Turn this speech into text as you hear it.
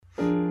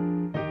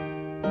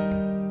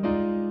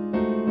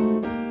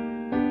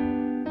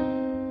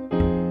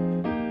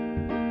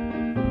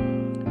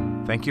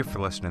Thank you for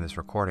listening to this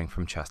recording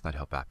from Chestnut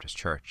Hill Baptist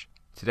Church.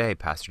 Today,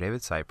 Pastor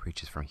David Sipe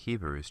preaches from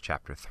Hebrews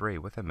chapter 3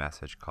 with a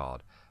message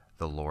called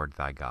The Lord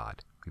Thy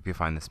God. We hope you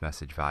find this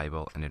message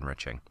valuable and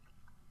enriching.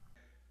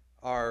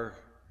 Our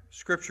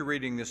scripture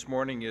reading this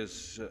morning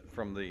is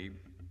from the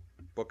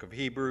book of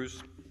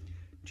Hebrews,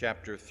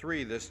 chapter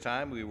 3 this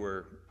time. We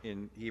were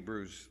in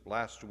Hebrews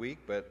last week,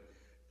 but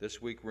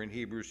this week we're in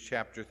Hebrews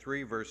chapter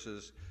 3,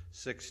 verses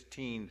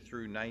 16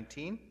 through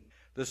 19.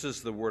 This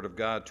is the word of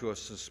God to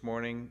us this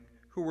morning.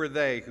 Who were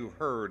they who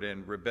heard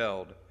and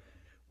rebelled?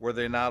 Were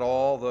they not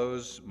all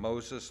those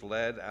Moses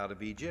led out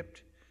of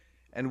Egypt?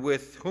 And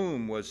with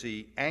whom was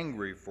he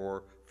angry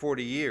for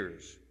 40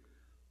 years?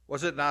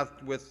 Was it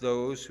not with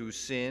those who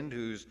sinned,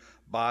 whose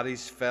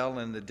bodies fell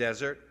in the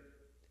desert?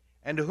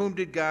 And to whom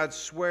did God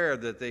swear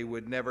that they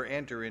would never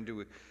enter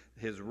into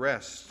his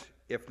rest,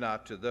 if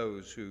not to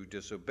those who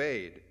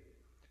disobeyed?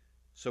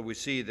 So we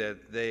see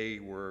that they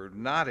were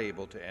not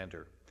able to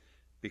enter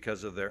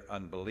because of their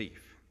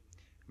unbelief.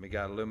 May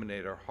God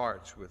illuminate our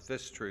hearts with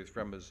this truth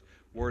from his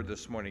word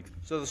this morning.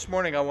 So this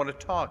morning I want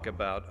to talk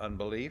about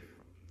unbelief.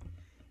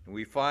 And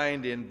we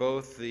find in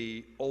both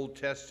the Old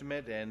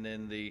Testament and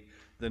in the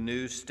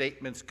New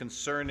statements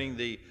concerning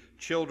the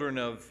children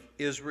of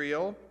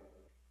Israel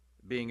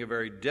being a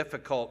very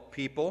difficult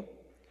people.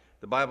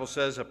 The Bible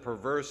says a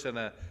perverse and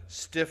a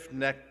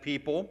stiff-necked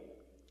people.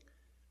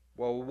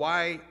 Well,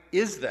 why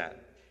is that?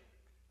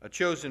 A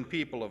chosen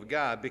people of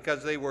God,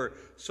 because they were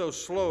so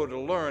slow to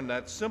learn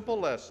that simple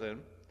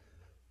lesson,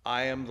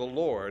 I am the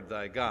Lord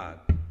thy God.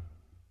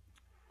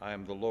 I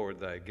am the Lord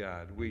thy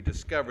God. We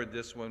discovered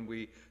this when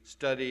we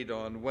studied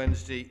on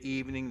Wednesday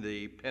evening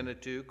the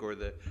Pentateuch, or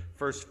the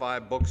first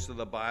 5 books of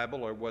the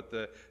Bible, or what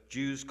the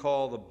Jews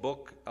call the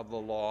book of the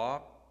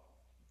law.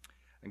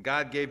 And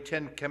God gave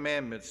 10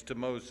 commandments to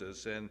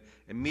Moses, and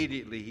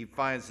immediately he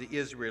finds the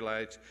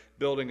Israelites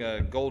building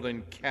a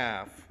golden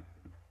calf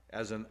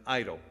as an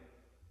idol.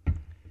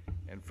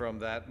 And from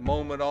that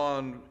moment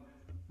on,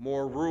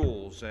 more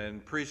rules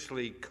and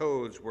priestly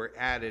codes were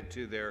added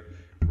to their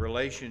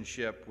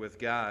relationship with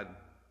God.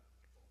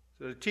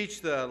 So to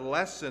teach the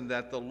lesson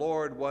that the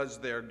Lord was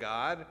their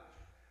God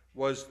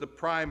was the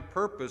prime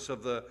purpose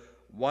of the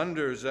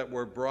wonders that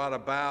were brought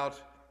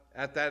about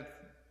at that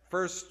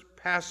first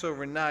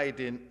Passover night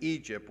in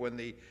Egypt, when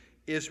the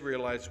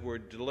Israelites were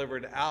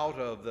delivered out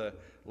of the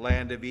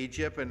land of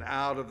Egypt and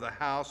out of the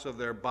house of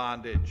their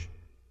bondage.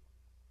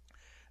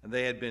 And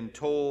they had been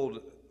told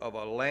of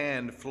a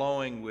land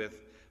flowing with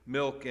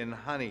milk and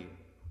honey,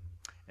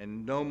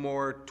 and no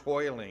more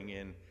toiling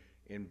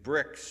in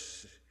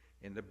bricks,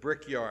 in the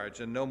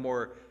brickyards, and no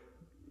more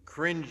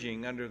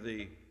cringing under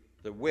the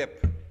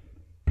whip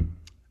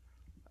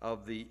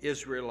of the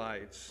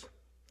Israelites.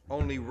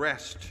 Only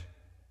rest,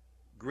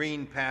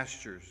 green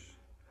pastures,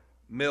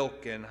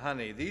 milk and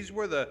honey. These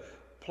were the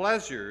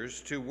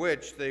pleasures to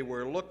which they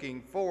were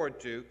looking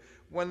forward to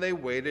when they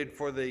waited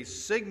for the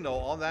signal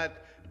on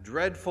that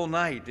dreadful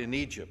night in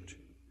Egypt.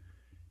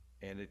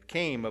 And it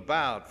came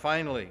about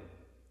finally,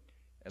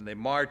 and they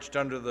marched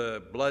under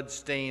the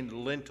blood-stained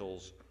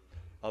lintels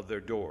of their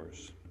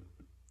doors.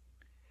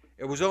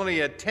 It was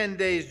only a 10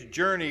 days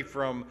journey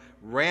from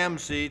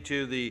Ramsey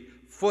to the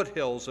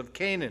foothills of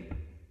Canaan.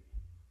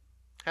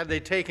 Had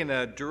they taken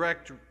a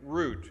direct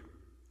route,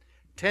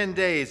 10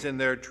 days and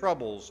their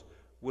troubles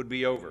would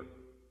be over.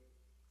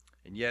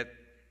 And yet,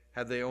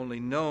 had they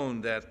only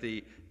known that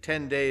the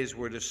 10 days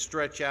were to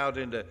stretch out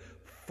into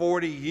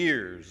 40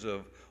 years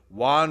of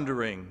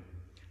wandering,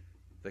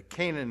 the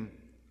Canaan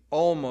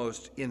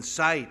almost in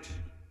sight,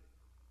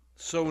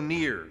 so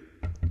near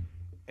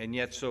and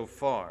yet so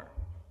far,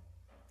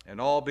 and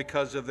all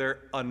because of their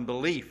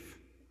unbelief.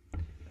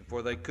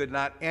 For they could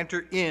not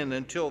enter in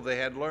until they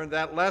had learned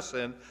that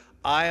lesson,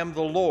 I am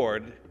the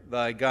Lord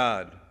thy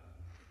God.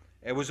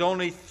 It was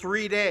only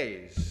 3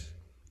 days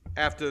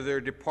after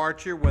their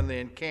departure when they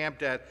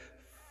encamped at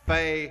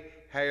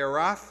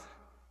Pi-hahiroth,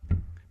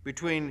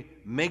 between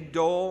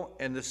Migdol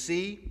and the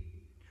sea.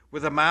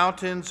 With the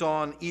mountains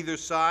on either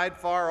side,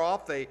 far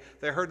off, they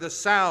heard the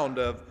sound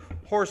of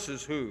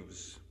horses'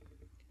 hooves.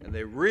 And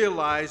they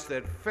realized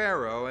that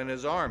Pharaoh and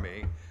his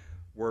army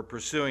were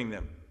pursuing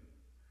them.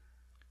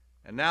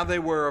 And now they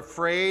were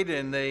afraid,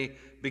 and they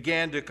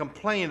began to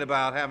complain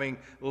about having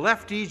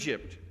left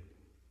Egypt.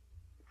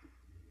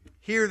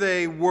 Here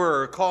they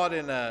were, caught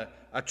in a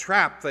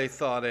trap, they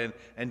thought,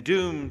 and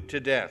doomed to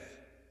death.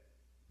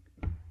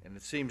 And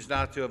it seems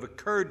not to have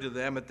occurred to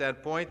them at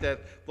that point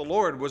that the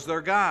Lord was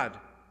their God.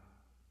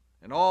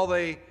 And all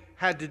they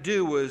had to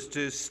do was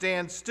to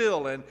stand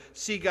still and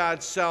see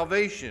God's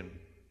salvation.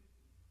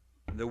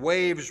 The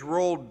waves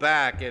rolled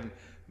back and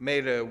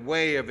made a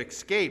way of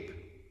escape.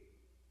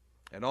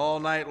 And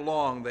all night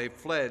long they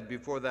fled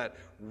before that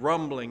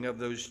rumbling of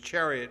those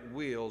chariot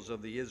wheels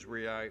of the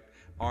Israelite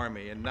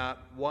army, and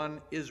not one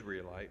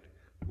Israelite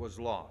was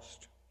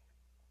lost.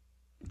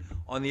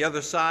 On the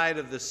other side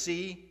of the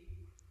sea,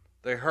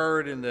 they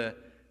heard in the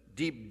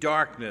deep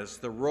darkness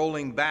the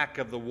rolling back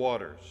of the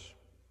waters,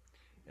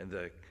 and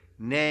the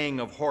neighing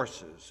of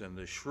horses, and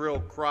the shrill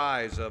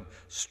cries of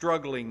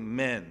struggling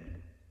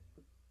men.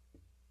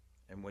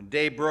 And when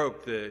day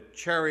broke, the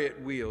chariot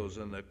wheels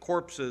and the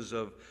corpses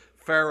of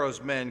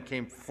Pharaoh's men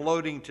came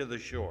floating to the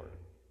shore.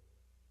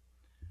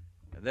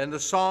 And then the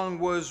song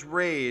was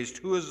raised,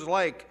 "Who is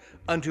like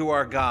unto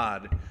our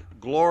God,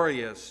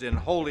 glorious in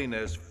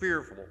holiness,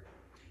 fearful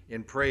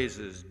in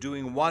praises,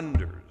 doing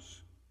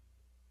wonders."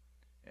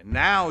 And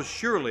now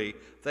surely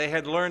they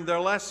had learned their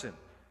lesson.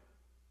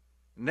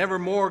 Never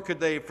more could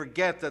they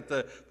forget that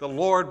the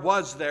Lord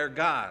was their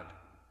God.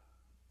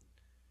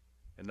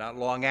 And not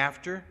long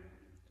after,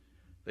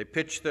 they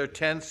pitched their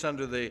tents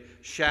under the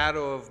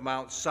shadow of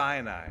Mount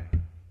Sinai.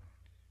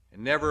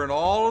 And never in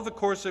all of the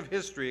course of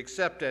history,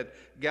 except at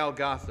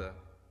Golgotha,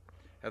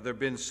 have there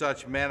been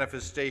such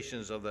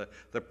manifestations of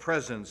the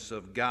presence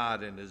of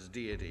God and his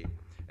deity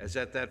as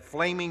at that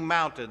flaming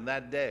mountain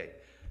that day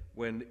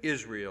when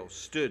Israel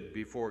stood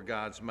before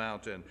God's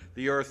mountain.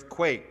 The earth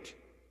quaked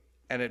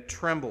and it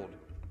trembled,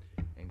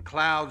 and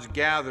clouds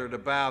gathered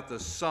about the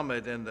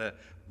summit, and the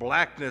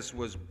blackness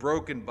was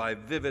broken by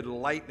vivid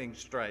lightning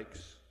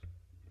strikes.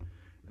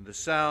 And the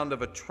sound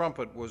of a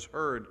trumpet was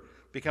heard,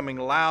 becoming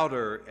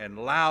louder and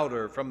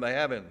louder from the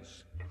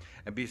heavens.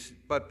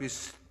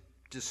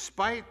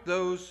 Despite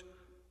those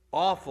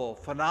awful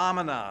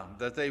phenomena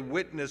that they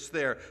witnessed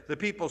there, the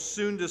people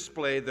soon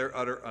displayed their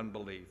utter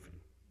unbelief.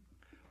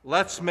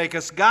 "Let's make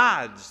us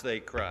gods," they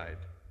cried.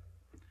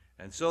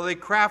 And so they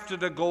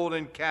crafted a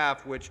golden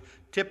calf which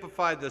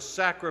typified the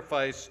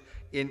sacrifice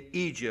in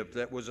Egypt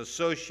that was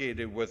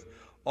associated with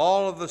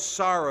all of the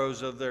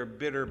sorrows of their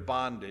bitter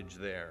bondage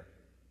there.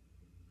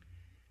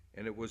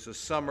 And it was the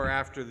summer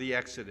after the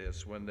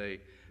Exodus when they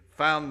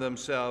found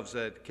themselves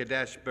at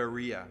Kadesh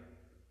Barnea,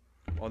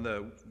 on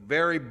the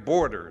very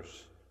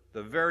borders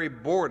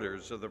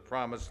of the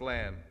Promised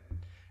Land.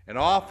 And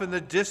off in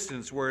the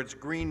distance were its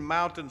green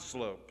mountain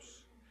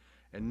slopes.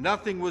 And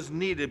nothing was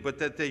needed but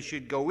that they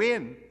should go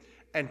in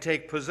and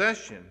take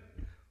possession.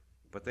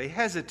 But they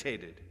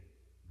hesitated.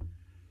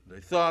 They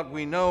thought,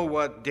 "We know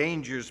what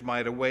dangers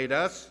might await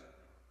us."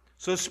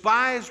 So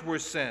spies were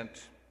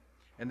sent,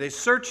 and they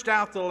searched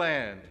out the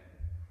land.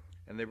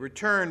 And they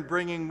returned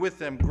bringing with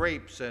them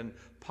grapes and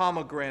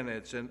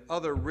pomegranates and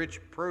other rich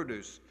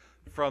produce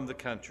from the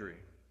country.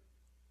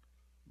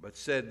 But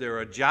said, "There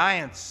are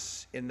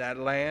giants in that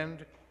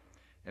land,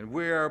 and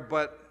we are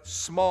but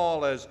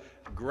small as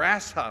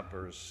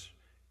grasshoppers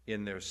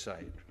in their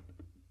sight."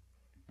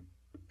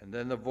 And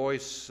then the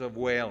voice of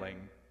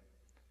wailing,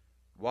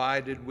 "Why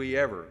did we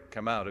ever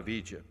come out of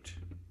Egypt?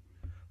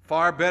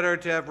 Far better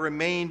to have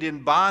remained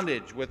in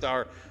bondage with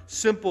our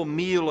simple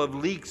meal of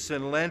leeks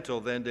and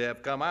lentil than to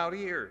have come out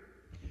here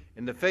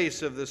in the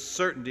face of the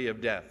certainty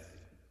of death."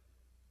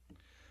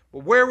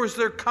 But where was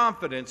their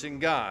confidence in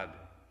God?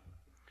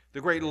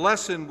 The great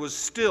lesson was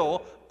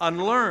still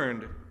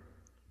unlearned,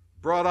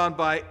 brought on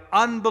by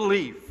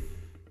unbelief.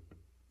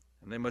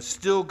 And they must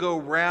still go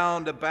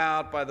round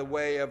about by the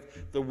way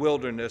of the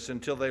wilderness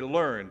until they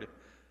learned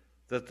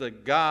that the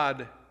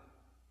God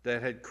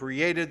that had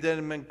created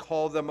them and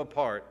called them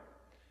apart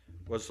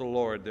was the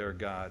Lord their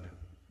God.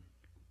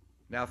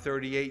 Now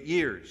 38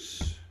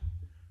 years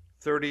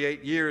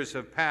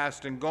have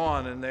passed and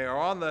gone, and they are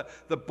on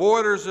the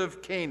borders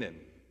of Canaan.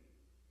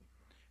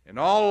 And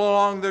all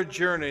along their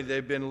journey,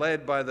 they've been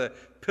led by the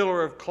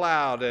pillar of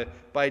cloud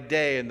by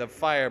day and the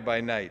fire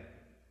by night.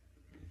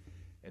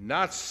 And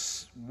not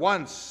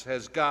once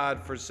has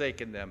God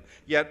forsaken them.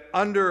 Yet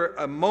under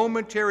a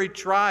momentary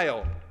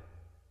trial,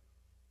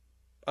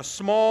 a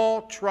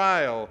small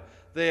trial,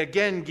 they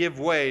again give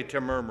way to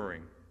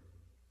murmuring.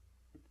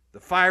 The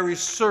fiery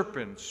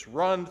serpents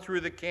run through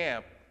the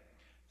camp.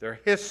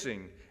 They're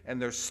hissing and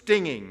they're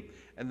stinging,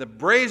 and the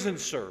brazen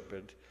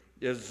serpent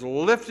is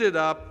lifted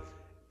up,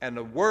 and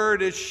the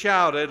word is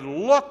shouted,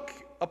 "Look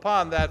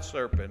upon that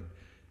serpent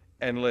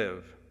and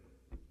live."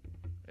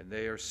 And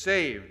they are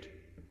saved,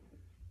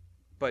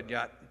 but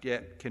not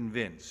yet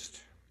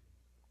convinced.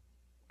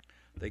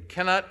 They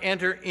cannot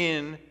enter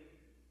in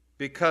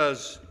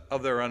because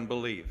of their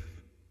unbelief.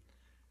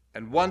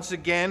 And once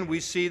again, we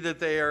see that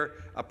they are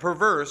a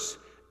perverse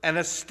and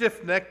a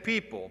stiff-necked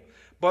people.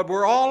 But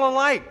we're all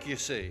alike, you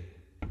see.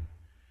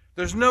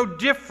 There's no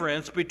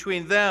difference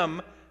between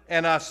them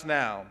and us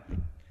now.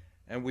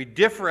 And we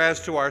differ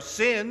as to our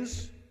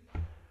sins,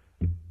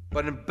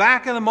 but in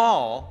back of them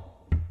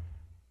all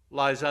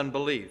lies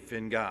unbelief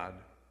in God.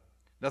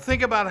 Now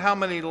think about how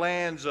many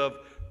lands of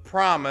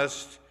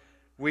promise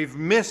we've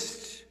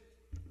missed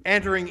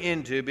entering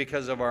into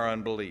because of our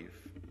unbelief.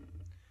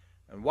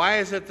 And why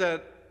is it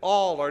that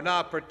all are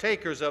not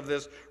partakers of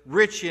this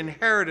rich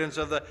inheritance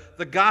of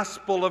the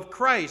gospel of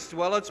Christ?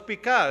 Well, it's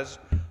because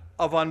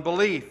of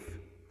unbelief.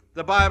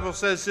 The Bible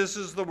says this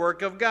is the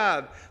work of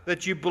God,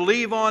 that you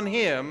believe on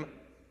him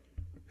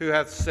who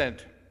hath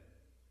sent.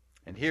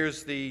 And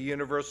here's the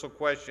universal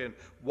question: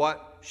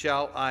 what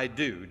shall I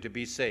do to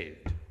be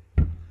saved?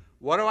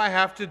 What do I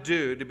have to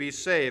do to be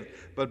saved?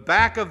 But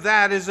back of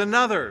that is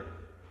another.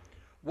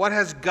 What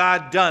has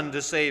God done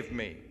to save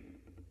me?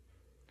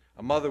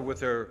 A mother with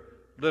her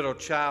little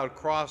child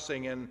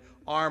crossing an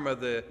arm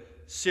of the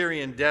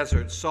Syrian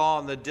desert saw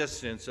in the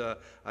distance a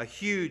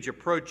huge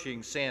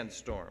approaching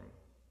sandstorm.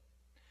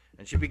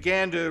 And she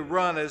began to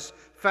run as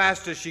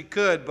fast as she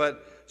could,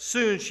 but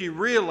soon she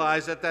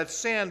realized that that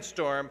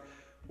sandstorm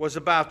was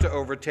about to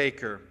overtake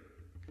her.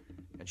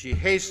 And she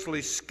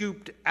hastily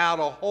scooped out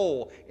a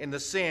hole in the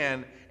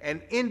sand,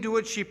 and into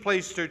it she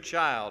placed her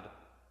child.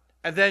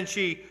 And then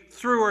she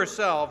threw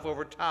herself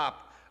over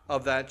top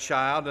of that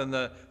child, and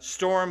the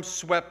storm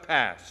swept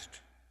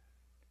past.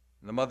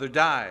 And the mother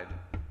died,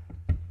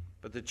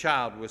 but the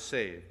child was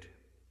saved.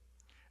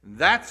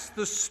 That's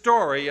the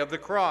story of the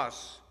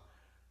cross.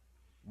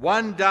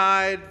 One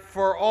died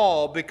for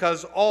all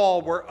because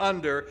all were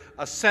under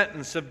a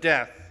sentence of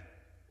death,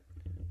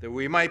 that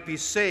we might be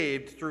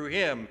saved through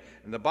him.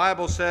 And the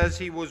Bible says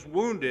he was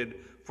wounded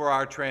for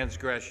our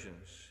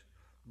transgressions,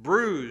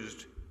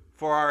 bruised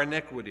for our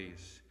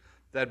iniquities,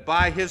 that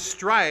by his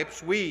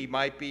stripes we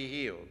might be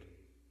healed.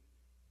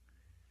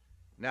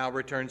 Now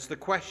returns the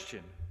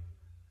question,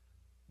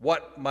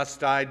 what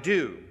must I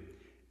do?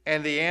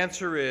 And the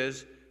answer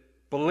is,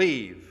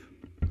 believe.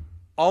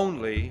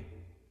 Only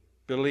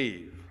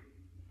believe.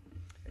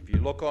 If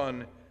you look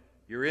on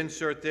your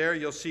insert there,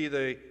 you'll see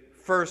the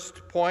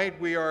first point.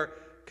 We are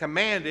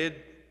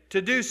commanded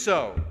to do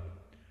so.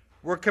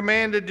 We're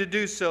commanded to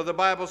do so. The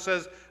Bible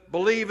says,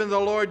 believe in the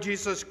Lord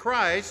Jesus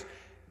Christ,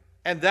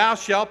 and thou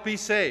shalt be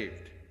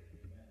saved.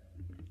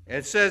 And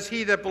it says,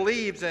 he that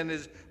believes and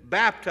is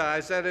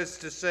baptized, that is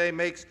to say,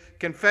 makes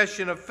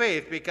confession of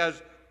faith,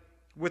 because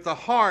with the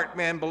heart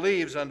man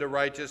believes unto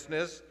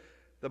righteousness,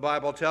 the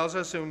Bible tells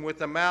us, and with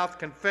the mouth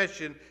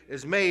confession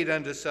is made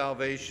unto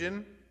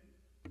salvation.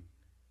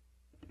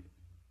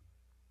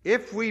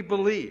 If we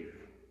believe,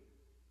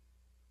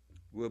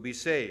 we'll be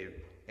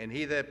saved. And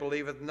he that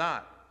believeth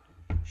not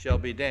shall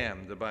be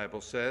damned, the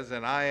Bible says.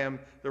 And I am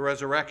the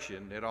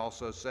resurrection, it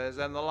also says,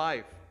 and the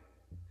life.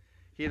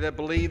 He that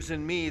believes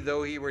in me,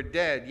 though he were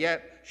dead,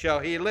 yet shall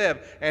he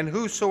live. And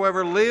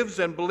whosoever lives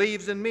and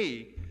believes in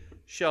me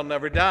shall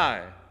never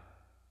die.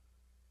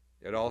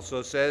 It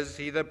also says,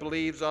 he that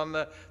believes on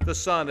the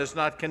Son is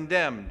not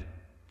condemned,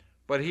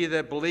 but he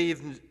that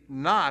believes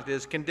not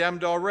is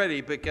condemned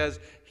already, because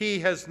he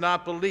has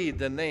not believed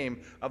the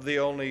name of the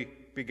only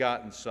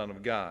begotten Son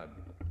of God.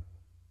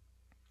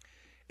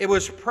 It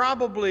was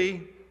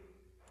probably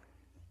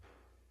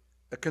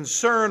a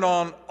concern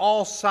on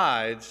all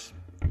sides,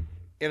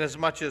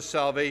 inasmuch as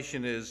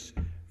salvation is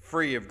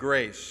free of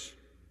grace.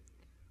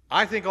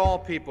 I think all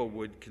people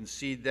would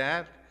concede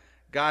that.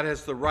 God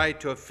has the right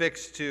to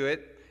affix to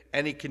it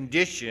any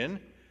condition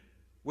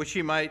which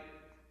he might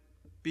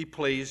be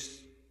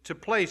pleased to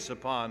place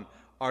upon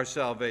our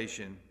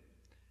salvation.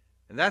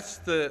 And that's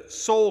the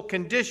sole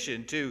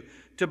condition, to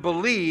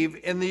believe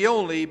in the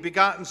only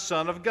begotten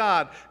Son of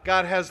God.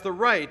 God has the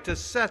right to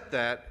set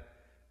that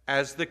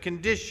as the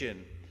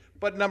condition.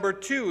 But number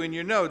two in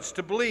your notes,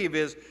 to believe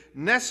is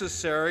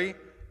necessary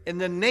in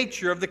the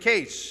nature of the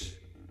case.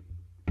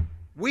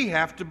 We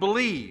have to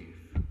believe.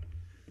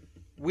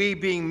 We,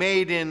 being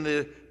made in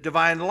the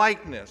divine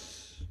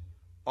likeness,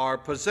 are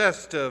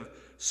possessed of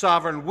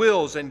sovereign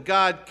wills, and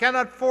God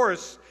cannot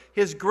force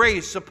his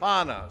grace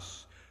upon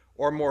us.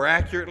 Or more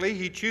accurately,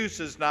 he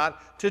chooses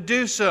not to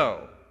do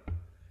so.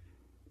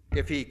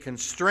 If he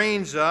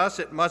constrains us,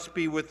 it must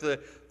be with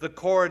the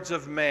cords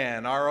of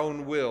man, our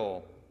own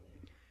will.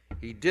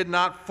 He did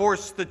not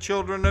force the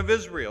children of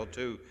Israel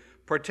to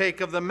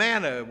partake of the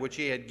manna which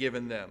he had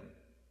given them.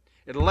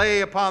 It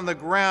lay upon the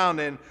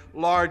ground in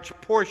large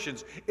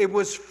portions. It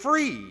was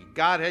free.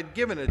 God had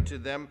given it to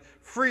them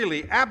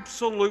freely,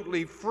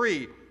 absolutely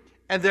free,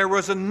 and there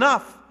was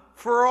enough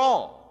for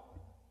all.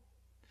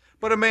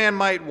 But a man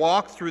might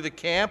walk through the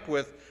camp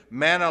with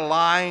manna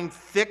lying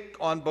thick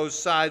on both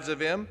sides of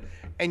him,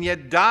 and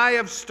yet die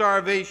of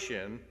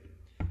starvation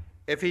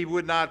if he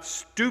would not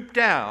stoop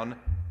down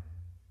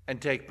and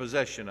take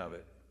possession of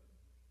it.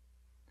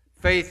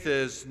 Faith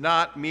is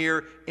not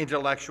mere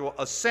intellectual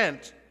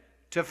assent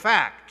to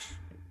fact.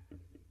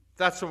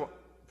 That's what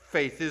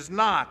faith is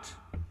not.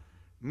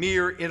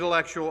 Mere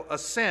intellectual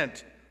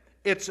assent.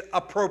 It's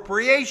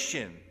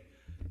appropriation.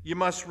 You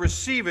must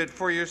receive it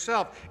for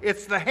yourself.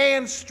 It's the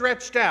hand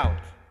stretched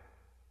out.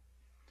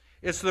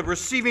 It's the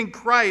receiving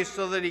Christ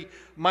so that he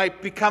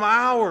might become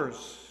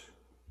ours.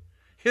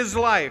 His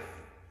life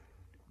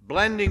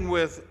blending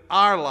with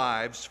our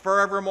lives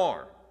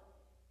forevermore.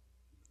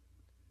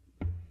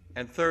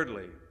 And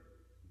thirdly,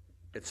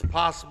 it's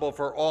possible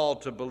for all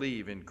to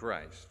believe in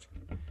Christ.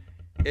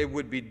 It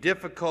would be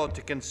difficult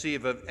to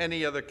conceive of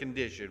any other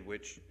condition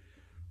which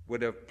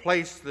would have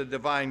placed the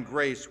divine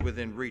grace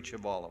within reach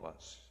of all of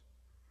us.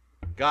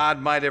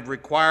 God might have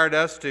required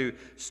us to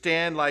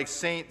stand like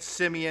St.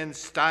 Simeon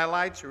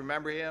Stylites,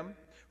 remember him,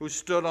 who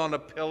stood on a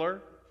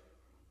pillar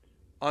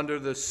under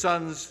the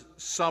sun's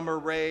summer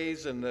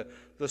rays and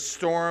the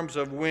storms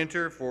of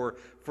winter. For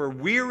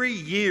weary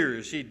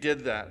years he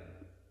did that,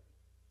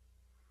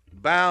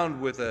 bound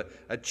with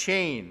a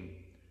chain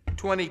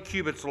 20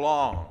 cubits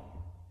long.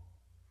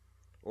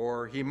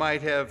 Or he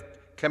might have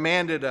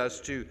commanded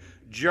us to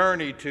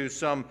journey to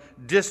some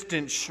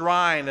distant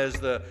shrine as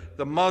the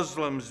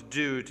Muslims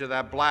do to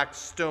that black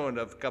stone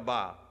of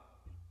Kaaba.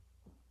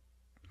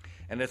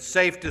 And it's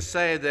safe to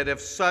say that if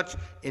such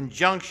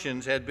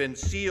injunctions had been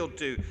sealed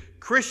to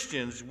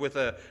Christians with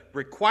a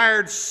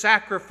required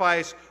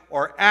sacrifice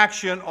or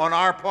action on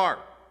our part,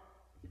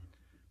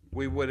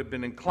 we would have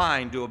been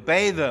inclined to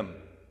obey them.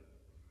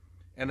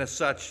 And as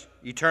such,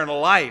 eternal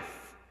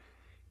life,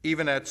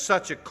 even at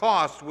such a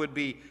cost, would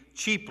be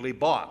cheaply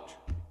bought.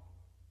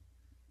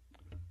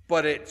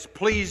 But it's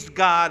pleased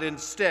God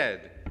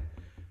instead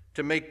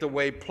to make the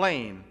way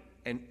plain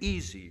and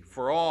easy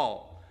for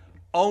all.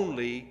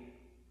 Only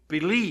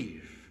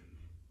believe.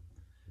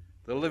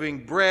 The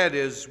living bread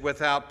is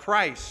without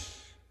price.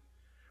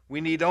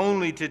 We need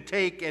only to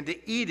take and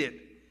to eat it.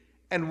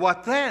 And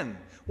what then?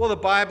 Well, the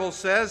Bible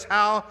says,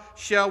 how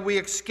shall we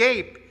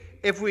escape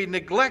if we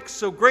neglect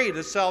so great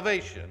a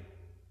salvation?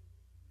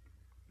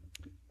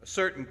 A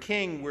certain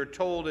king, we're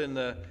told in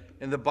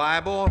the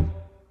Bible,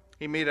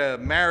 he made a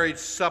marriage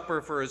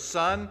supper for his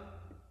son.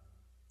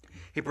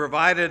 He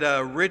provided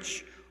a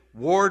rich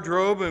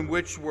wardrobe in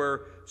which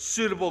were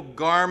suitable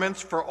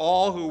garments for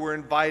all who were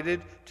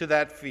invited to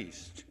that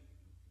feast.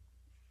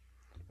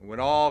 And when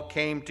all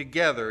came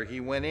together, he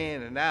went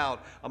in and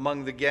out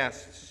among the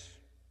guests.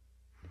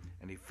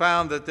 And he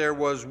found that there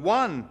was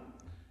one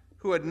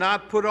who had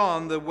not put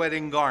on the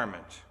wedding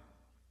garment.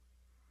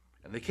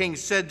 And the king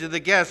said to the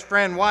guest,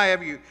 "Friend, why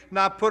have you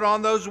not put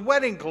on those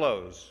wedding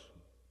clothes?"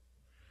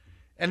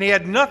 And he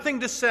had nothing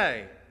to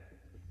say.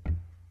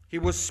 He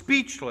was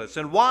speechless.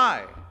 And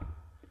why?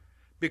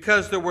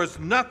 Because there was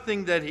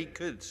nothing that he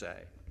could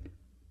say.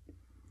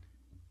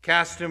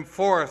 Cast him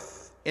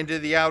forth into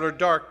the outer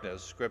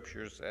darkness,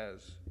 Scripture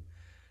says,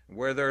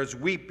 where there is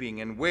weeping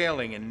and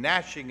wailing and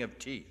gnashing of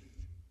teeth,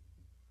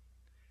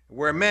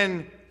 where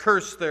men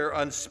curse their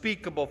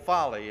unspeakable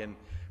folly in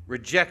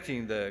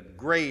rejecting the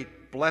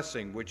great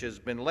blessing which has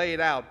been laid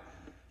out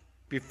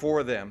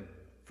before them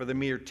for the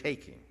mere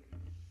taking.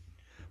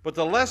 But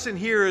the lesson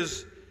here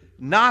is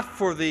not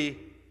for the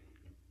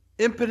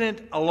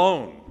impotent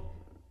alone.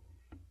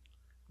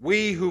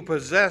 We who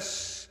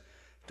possess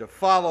to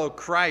follow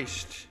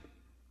Christ,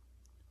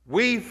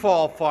 we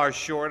fall far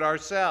short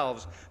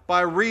ourselves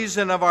by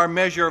reason of our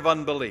measure of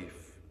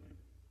unbelief,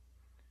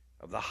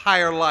 of the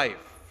higher life.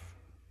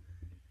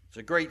 It's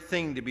a great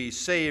thing to be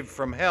saved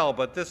from hell,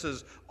 but this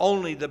is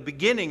only the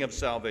beginning of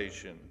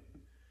salvation.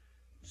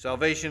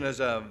 Salvation is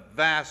a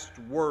vast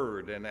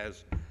word and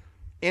has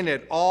in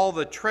it all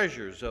the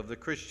treasures of the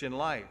Christian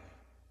life.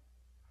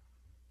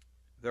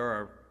 There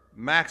are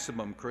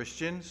maximum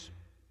Christians,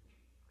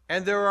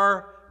 and there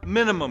are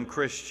minimum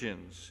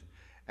Christians.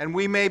 And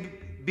we may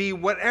be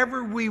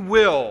whatever we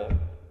will.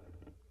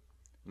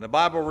 And the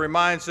Bible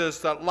reminds us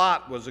that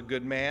Lot was a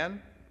good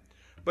man.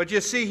 But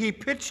you see, he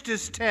pitched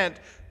his tent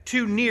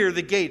too near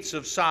the gates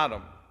of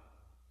Sodom.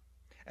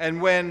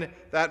 And when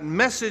that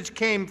message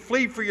came,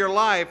 flee for your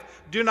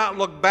life, do not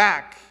look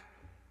back,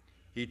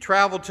 he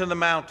traveled to the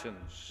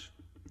mountains.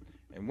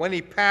 And when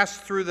he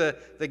passed through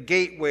the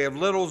gateway of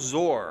Little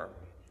Zoar,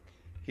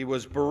 he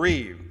was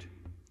bereaved.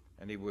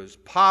 And he was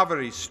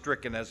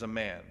poverty-stricken as a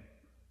man.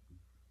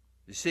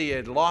 You see, he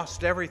had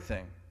lost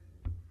everything.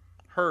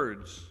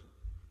 Herds,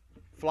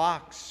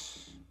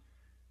 flocks,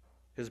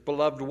 his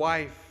beloved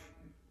wife,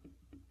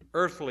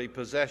 earthly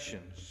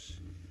possessions.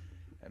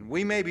 And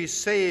we may be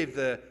saved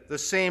the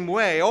same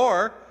way,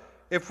 or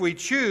if we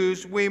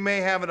choose, we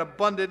may have an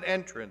abundant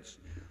entrance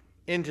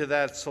into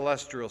that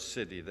celestial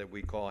city that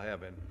we call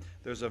heaven.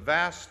 There's a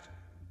vast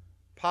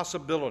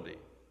possibility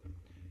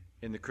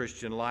in the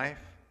Christian life.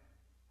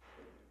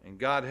 And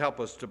God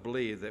help us to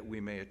believe that we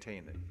may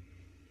attain it.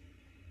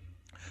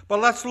 But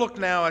let's look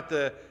now at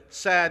the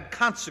sad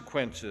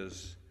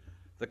consequences,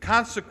 the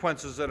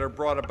consequences that are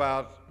brought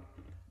about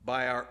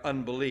by our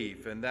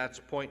unbelief. And that's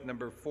point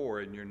number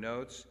 4 in your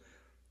notes.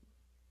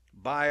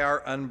 By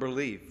our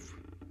unbelief,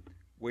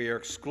 we are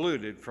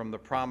excluded from the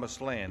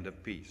promised land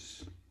of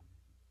peace.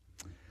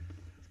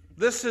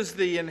 This is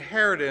the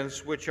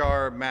inheritance which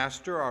our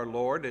Master, our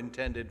Lord,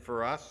 intended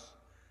for us.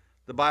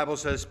 The Bible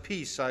says,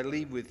 "Peace I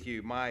leave with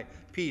you, my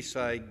peace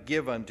I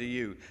give unto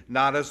you.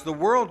 Not as the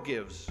world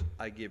gives,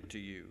 I give to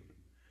you.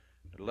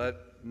 Let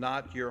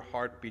not your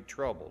heart be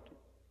troubled,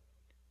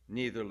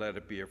 neither let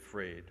it be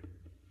afraid."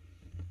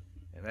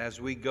 And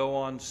as we go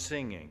on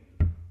singing,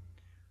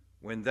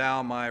 "When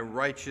thou, my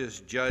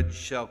righteous judge,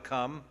 shall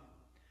come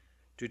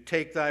to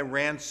take thy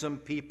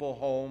ransomed people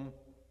home,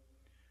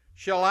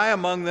 shall I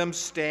among them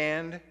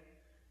stand?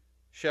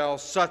 Shall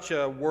such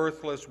a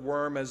worthless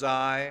worm as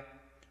I,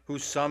 who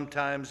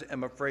sometimes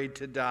am afraid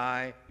to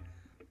die,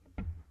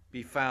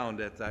 be found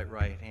at thy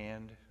right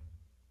hand?"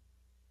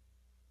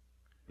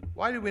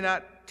 Why do we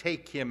not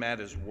take him at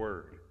his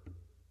word?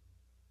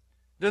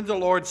 Didn't the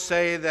Lord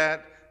say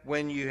that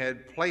when you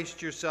had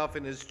placed yourself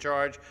in his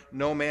charge,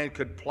 no man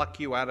could pluck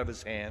you out of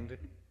his hand?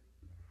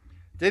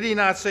 Did he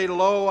not say,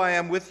 "Lo, I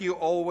am with you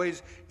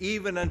always,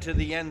 even unto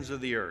the ends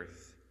of the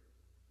earth"?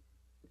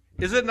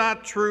 Is it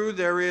not true,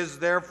 there is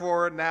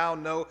therefore now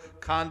no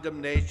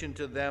condemnation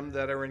to them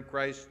that are in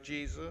Christ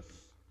Jesus?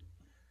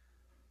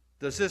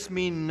 Does this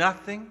mean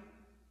nothing?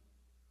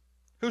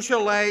 Who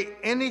shall lay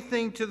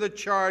anything to the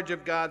charge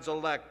of God's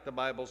elect, the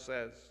Bible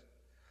says?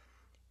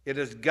 It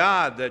is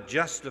God that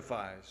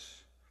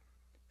justifies.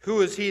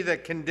 Who is he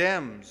that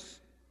condemns?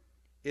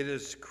 It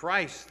is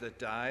Christ that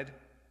died.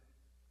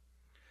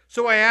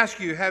 So I ask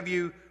you, have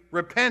you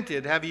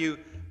repented? Have you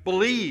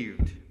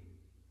believed?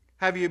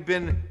 Have you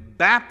been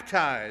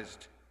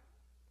baptized?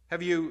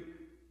 Have you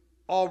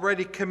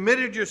already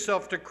committed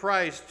yourself to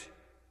Christ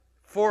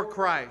for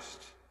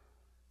Christ?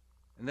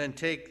 And then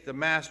take the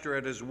Master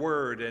at his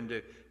word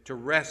and to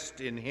rest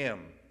in him.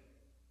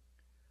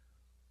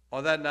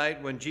 On that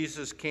night when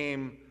Jesus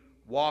came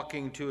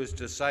walking to his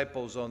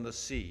disciples on the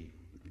sea,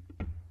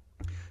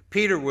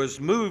 Peter was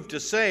moved to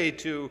say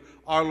to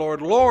our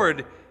Lord,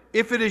 Lord,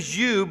 if it is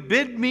you,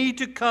 bid me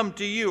to come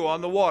to you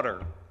on the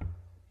water.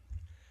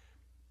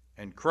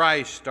 And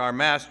Christ, our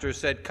Master,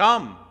 said,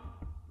 come.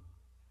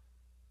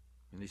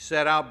 And he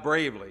set out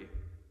bravely.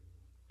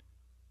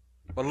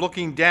 But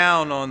looking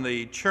down on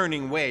the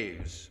churning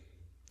waves,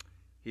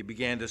 he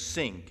began to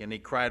sink, and he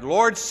cried,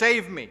 Lord,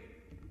 save me.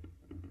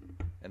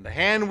 And the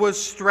hand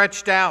was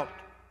stretched out,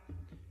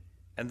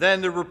 and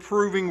then the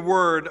reproving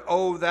word,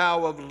 O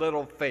thou of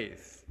little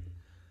faith,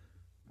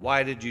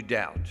 why did you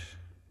doubt?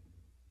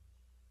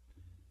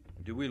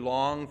 Do we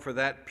long for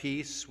that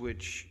peace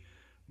which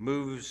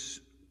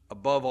moves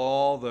above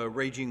all the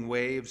raging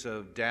waves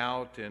of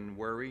doubt and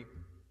worry?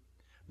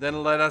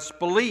 Then let us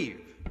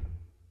believe.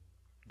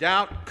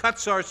 Doubt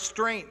cuts our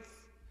strength.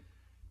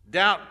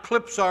 Doubt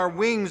clips our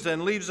wings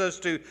and leaves us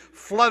to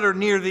flutter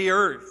near the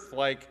earth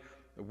like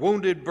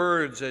wounded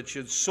birds that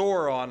should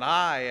soar on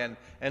high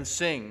and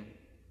sing.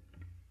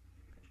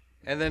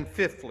 And then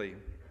fifthly,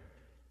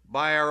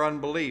 by our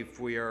unbelief,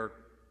 we are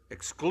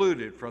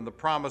excluded from the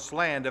promised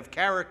land of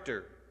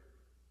character.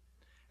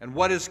 And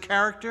what is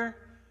character?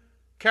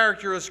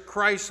 Character is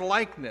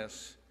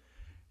Christ-likeness.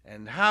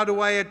 And how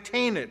do I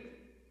attain it?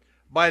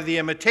 By the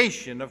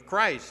imitation of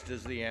Christ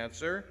is the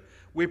answer.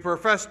 We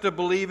profess to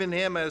believe in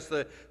him as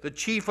the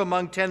chief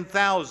among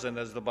 10,000,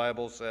 as the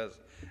Bible says,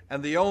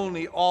 and the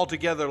only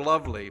altogether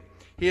lovely.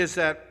 He is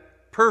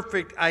that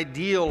perfect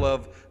ideal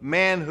of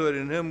manhood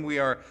in whom we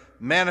are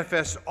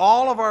manifest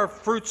all of our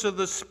fruits of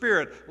the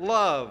Spirit,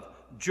 love,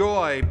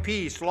 joy,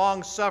 peace,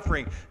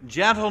 long-suffering,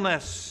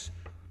 gentleness,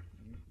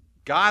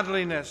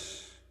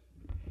 godliness,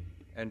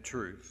 and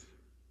truth.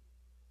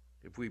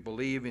 If we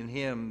believe in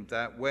him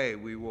that way,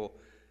 we will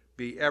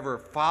be ever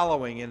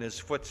following in his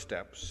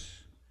footsteps.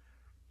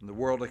 And the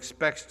world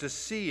expects to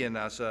see in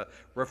us a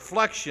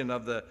reflection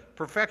of the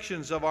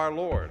perfections of our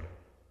Lord.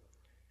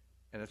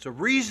 And it's a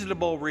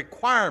reasonable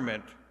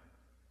requirement.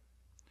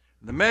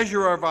 The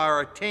measure of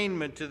our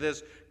attainment to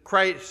this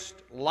Christ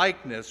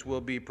likeness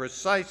will be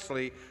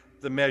precisely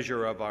the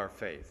measure of our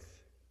faith.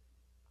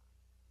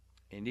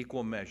 In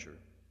equal measure.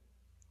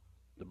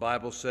 The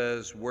Bible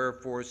says,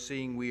 wherefore,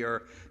 seeing we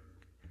are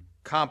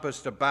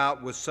compassed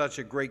about with such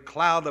a great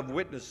cloud of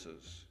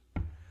witnesses,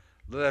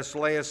 let us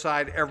lay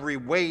aside every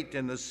weight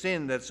and the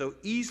sin that so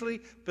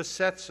easily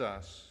besets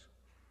us,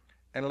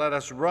 and let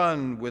us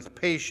run with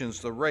patience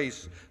the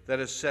race that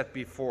is set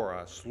before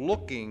us,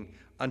 looking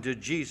unto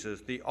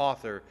Jesus, the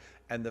author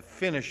and the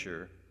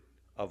finisher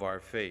of our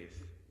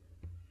faith.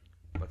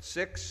 But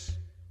six,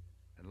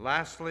 and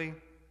lastly,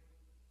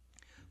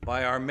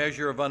 by our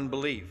measure of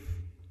unbelief,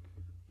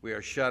 we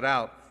are shut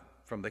out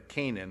from the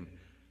Canaan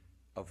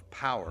of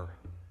power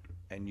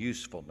and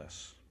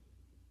usefulness.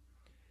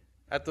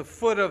 At the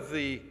foot of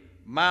the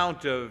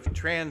Mount of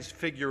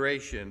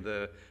Transfiguration,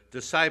 the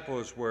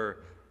disciples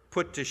were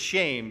put to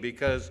shame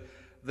because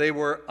they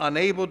were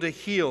unable to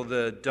heal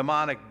the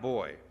demonic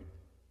boy.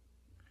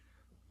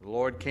 The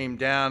Lord came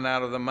down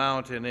out of the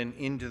mountain and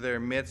into their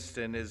midst,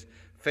 and his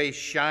face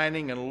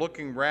shining and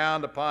looking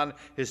round upon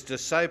his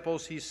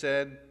disciples, he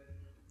said,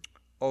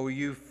 O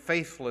you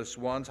faithless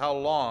ones, how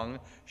long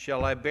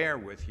shall I bear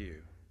with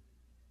you?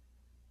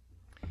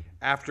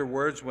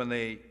 Afterwards, when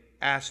they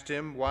asked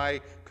him,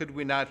 why could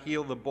we not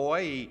heal the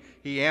boy?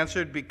 He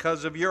answered,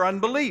 because of your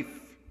unbelief.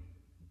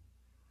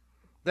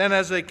 Then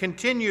as they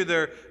continue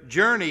their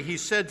journey, he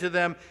said to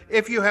them,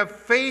 if you have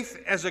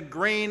faith as a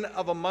grain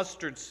of a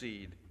mustard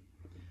seed,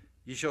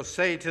 you shall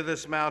say to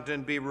this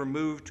mountain, be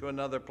removed to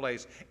another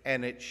place,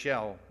 and it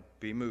shall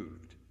be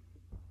moved.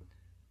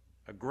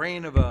 A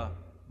grain of a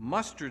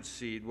mustard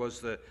seed was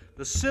the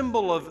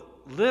symbol of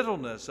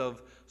littleness,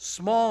 of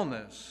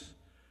smallness.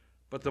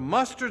 But the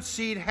mustard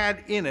seed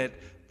had in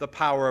it the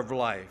power of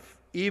life.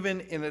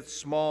 Even in its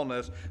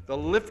smallness, the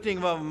lifting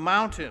of a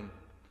mountain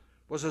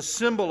was a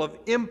symbol of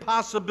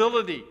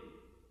impossibility.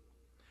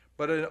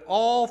 But in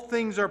all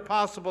things are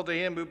possible to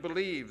him who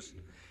believes.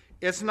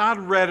 It's not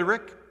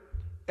rhetoric.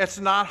 It's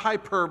not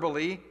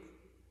hyperbole.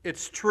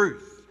 It's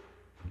truth.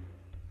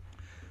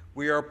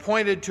 We are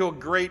appointed to a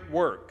great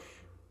work,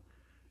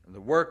 the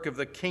work of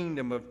the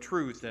kingdom of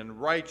truth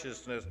and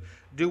righteousness.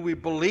 Do we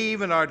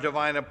believe in our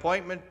divine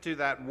appointment to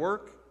that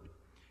work?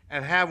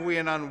 And have we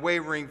an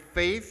unwavering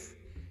faith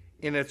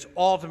in its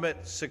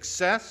ultimate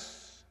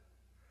success?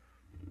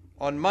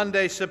 On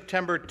Monday,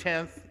 September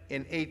 10th,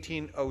 in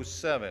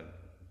 1807,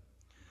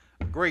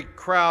 a great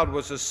crowd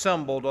was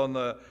assembled on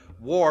the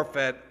wharf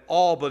at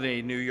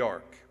Albany, New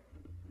York,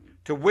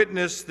 to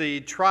witness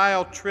the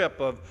trial trip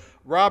of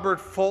Robert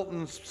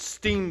Fulton's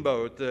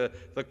steamboat,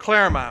 the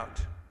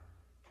Clermont.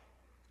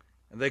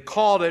 And they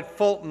called it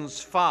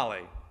Fulton's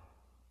Folly.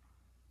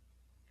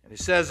 And he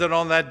says that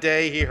on that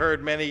day he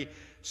heard many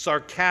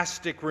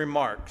sarcastic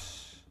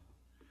remarks.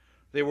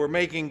 They were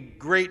making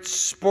great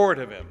sport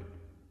of him.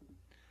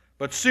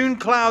 But soon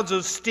clouds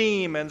of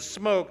steam and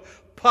smoke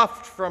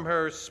puffed from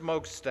her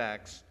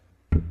smokestacks.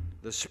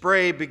 The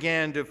spray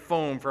began to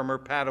foam from her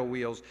paddle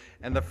wheels,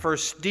 and the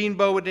first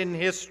steamboat in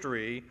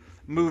history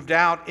moved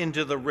out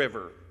into the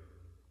river.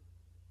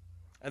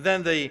 And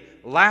then the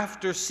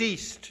laughter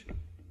ceased.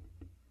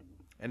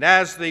 And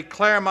as the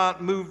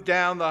Clermont moved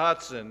down the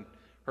Hudson,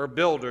 her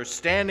builder,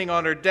 standing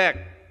on her deck,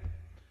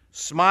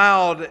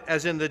 smiled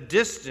as in the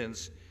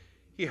distance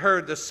he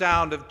heard the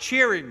sound of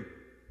cheering.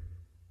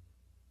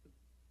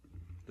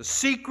 The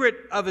secret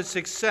of his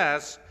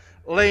success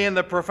lay in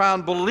the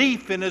profound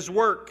belief in his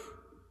work.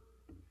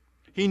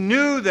 He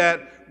knew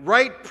that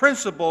right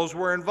principles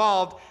were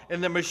involved in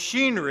the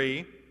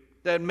machinery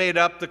that made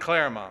up the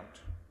Clermont.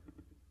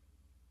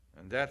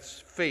 And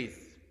that's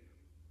faith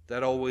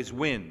that always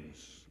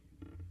wins.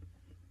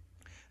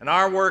 And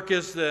our work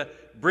is the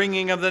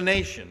bringing of the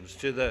nations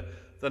to the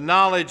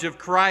knowledge of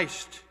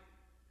Christ.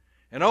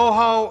 And oh,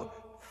 how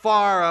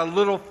far a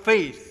little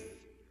faith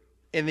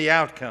in the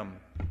outcome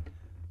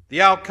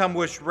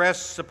which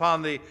rests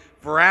upon the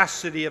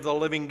veracity of the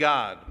living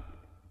God.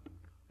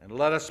 And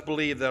let us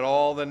believe that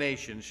all the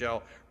nations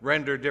shall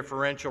render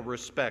deferential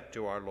respect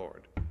to our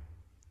Lord.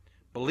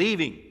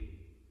 Believing,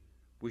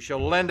 we shall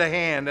lend a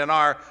hand, and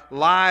our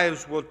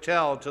lives will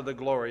tell to the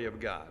glory of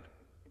God.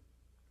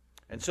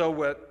 And so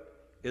what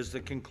is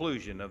the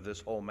conclusion of this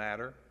whole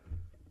matter?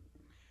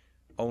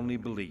 Only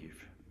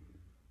believe.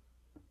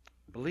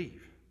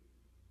 Believe.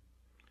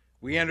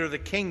 We enter the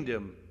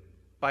kingdom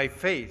by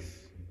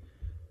faith.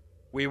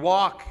 We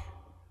walk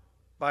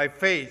by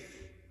faith.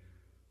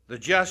 The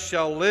just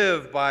shall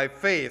live by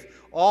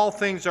faith. All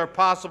things are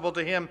possible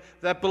to him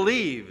that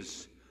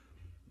believes.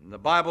 And the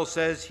Bible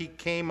says he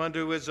came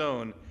unto his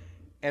own,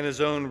 and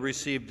his own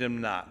received him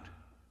not.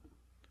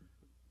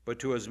 But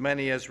to as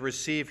many as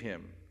receive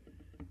him,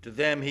 to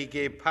them he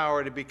gave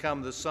power to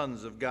become the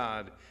sons of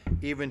God,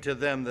 even to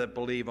them that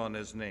believe on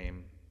his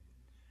name,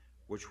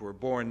 which were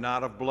born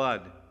not of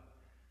blood,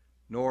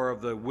 nor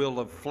of the will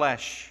of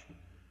flesh,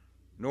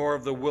 nor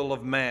of the will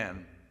of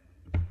man,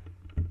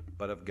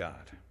 but of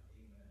God.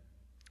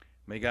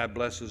 May God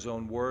bless his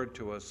own word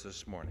to us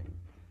this morning.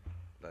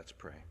 Let's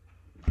pray.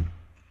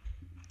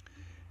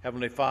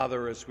 Heavenly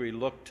Father, as we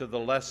look to the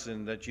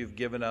lesson that you've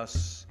given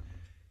us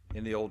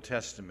in the Old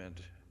Testament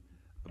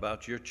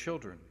about your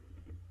children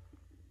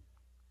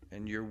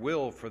and your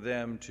will for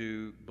them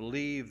to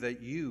believe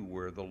that you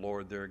were the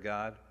Lord their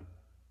God,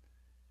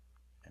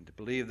 and to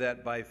believe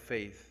that by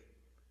faith,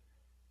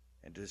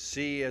 and to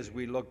see as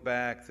we look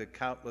back the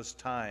countless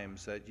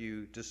times that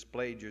you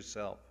displayed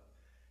yourself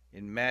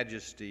in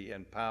majesty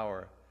and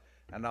power,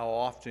 and how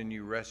often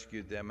you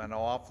rescued them, and how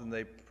often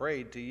they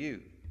prayed to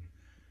you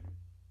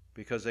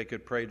because they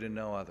could pray to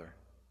no other.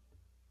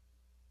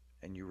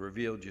 And you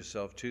revealed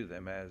yourself to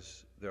them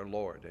as their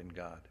Lord and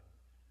God.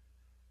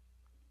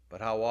 But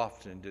how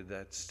often did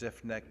that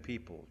stiff-necked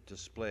people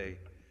display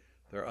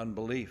their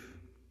unbelief?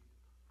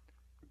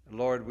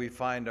 Lord, we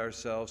find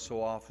ourselves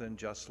so often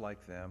just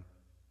like them,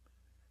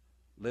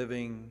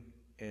 living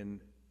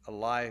in a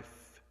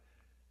life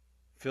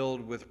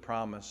filled with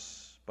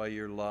promise by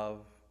your love,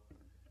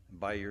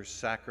 by your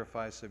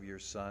sacrifice of your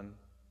Son,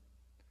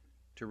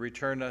 to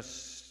return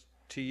us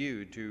to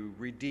you, to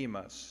redeem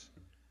us,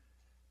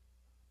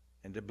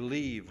 and to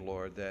believe,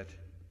 Lord, that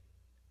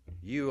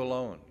you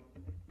alone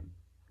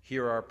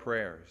hear our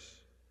prayers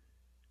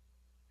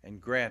and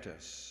grant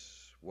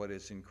us what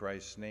is in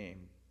Christ's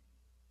name.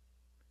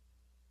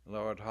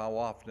 Lord, how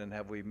often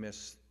have we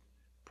missed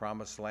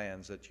promised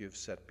lands that you've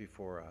set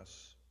before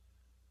us,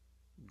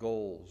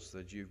 goals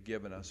that you've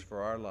given us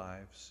for our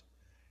lives,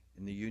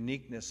 and the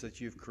uniqueness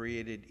that you've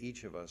created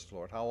each of us,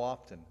 Lord. How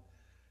often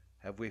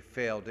have we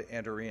failed to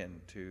enter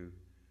into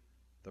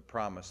the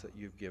promise that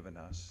you've given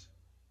us?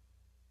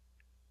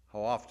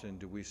 How often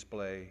do we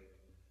display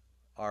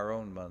our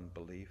own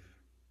unbelief?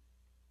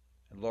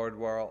 And Lord,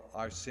 while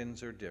our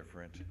sins are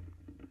different,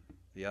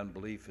 the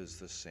unbelief is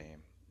the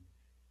same.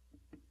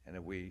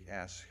 And we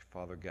ask,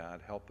 Father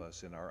God, help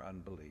us in our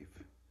unbelief.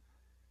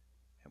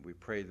 And we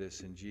pray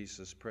this in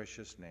Jesus'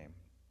 precious name.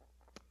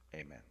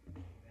 Amen.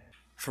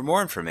 For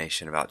more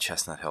information about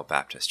Chestnut Hill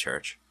Baptist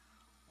Church,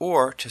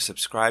 or to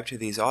subscribe to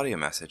these audio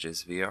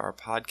messages via our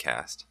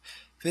podcast,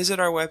 visit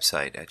our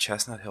website at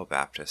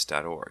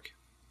chestnuthillbaptist.org.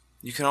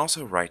 You can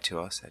also write to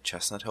us at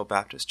Chestnut Hill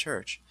Baptist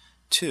Church,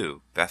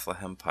 2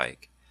 Bethlehem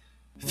Pike,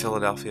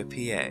 Philadelphia,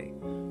 PA,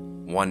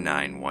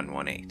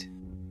 19118.